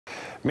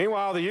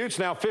Meanwhile, the Utes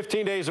now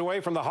 15 days away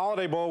from the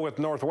Holiday Bowl with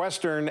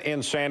Northwestern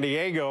in San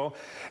Diego,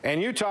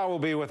 and Utah will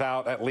be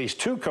without at least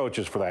 2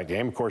 coaches for that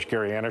game. Of course,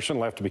 Gary Andersen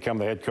left to become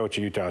the head coach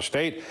of Utah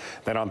State.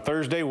 Then on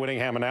Thursday,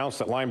 Whittingham announced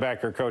that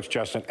linebacker coach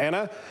Justin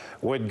Ena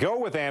would go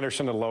with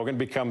Andersen to Logan,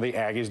 become the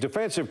Aggies'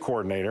 defensive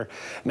coordinator.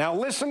 Now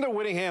listen to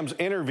Whittingham's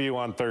interview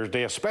on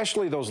Thursday,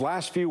 especially those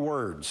last few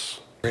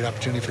words. Great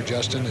opportunity for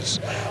Justin. It's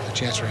a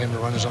chance for him to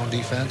run his own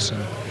defense,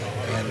 and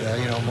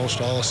you know,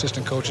 most all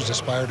assistant coaches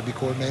aspire to be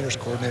coordinators.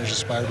 Coordinators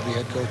aspire to be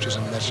head coaches.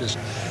 I mean, that's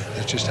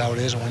just how it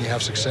is. And when you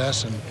have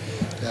success, and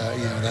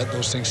you know,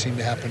 those things seem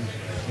to happen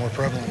more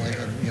prevalently.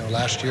 And you know,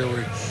 last year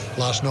we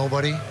lost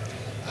nobody.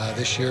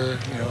 This year,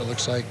 you know, it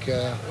looks like you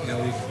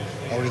know,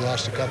 we've already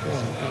lost a couple,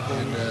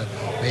 and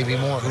maybe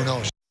more. Who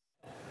knows?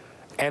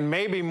 And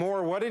maybe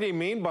more. What did he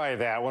mean by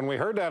that? When we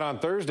heard that on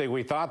Thursday,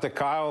 we thought that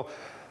Kyle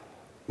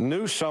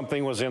knew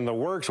something was in the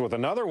works with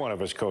another one of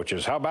his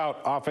coaches. How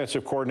about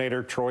offensive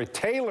coordinator Troy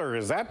Taylor?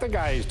 Is that the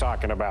guy he's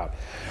talking about?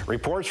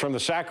 Reports from the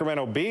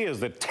Sacramento Bee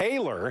is that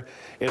Taylor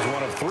is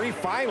one of 3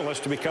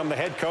 finalists to become the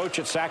head coach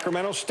at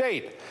Sacramento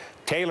State.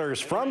 Taylor is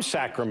from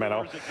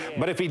Sacramento,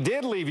 but if he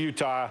did leave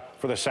Utah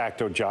for the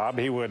Sacto job,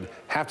 he would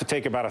have to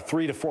take about a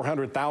 $300,000 to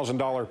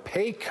 $400,000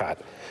 pay cut.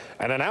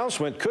 An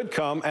announcement could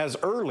come as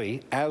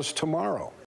early as tomorrow.